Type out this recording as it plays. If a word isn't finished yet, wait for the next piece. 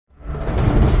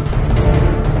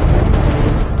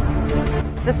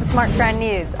This is Smart Trend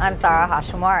News. I'm Sarah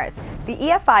Hashimoris. The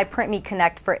EFI PrintMe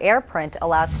Connect for AirPrint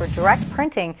allows for direct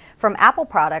printing from Apple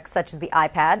products such as the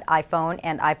iPad, iPhone,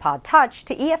 and iPod Touch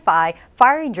to EFI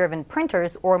Fiery-driven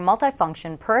printers or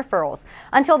multifunction peripherals.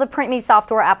 Until the PrintMe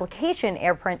software application,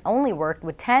 AirPrint only worked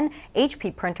with 10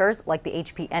 HP printers like the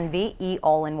HP Envy E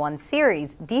All-in-One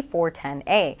Series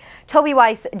D410A. Toby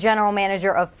Weiss, General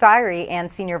Manager of Fiery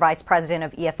and Senior Vice President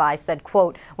of EFI, said,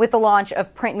 quote, "With the launch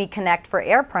of PrintMe Connect for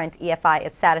AirPrint, EFI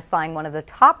is satisfying one of the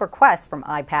top requests from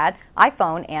iPad,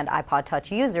 iPhone, and iPod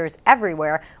Touch users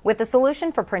everywhere with the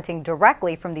solution for printing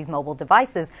directly from these mobile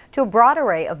devices to a broad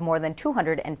array of more than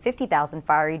 250,000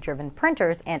 Fiery-driven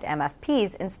printers and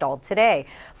MFPs installed today.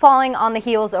 Following on the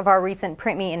heels of our recent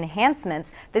PrintMe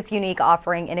enhancements, this unique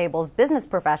offering enables business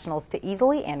professionals to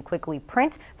easily and quickly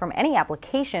print from any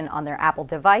application on their Apple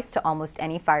device to almost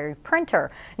any Fiery printer.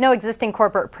 No existing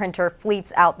corporate printer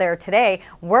fleets out there today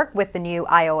work with the new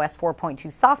iOS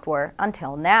 4.2 software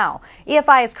until now.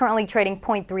 EFI is currently trading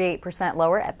 0.38%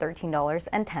 lower at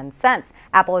 $13.10.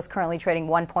 Apple is currently trading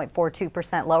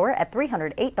 1.42% lower at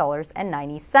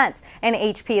 $308.90. And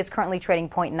HP is currently trading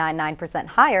 0.99%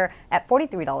 higher at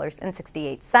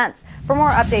 $43.68. For more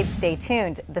updates, stay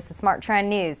tuned. This is Smart Trend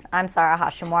News. I'm Sarah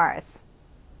Hashimoris.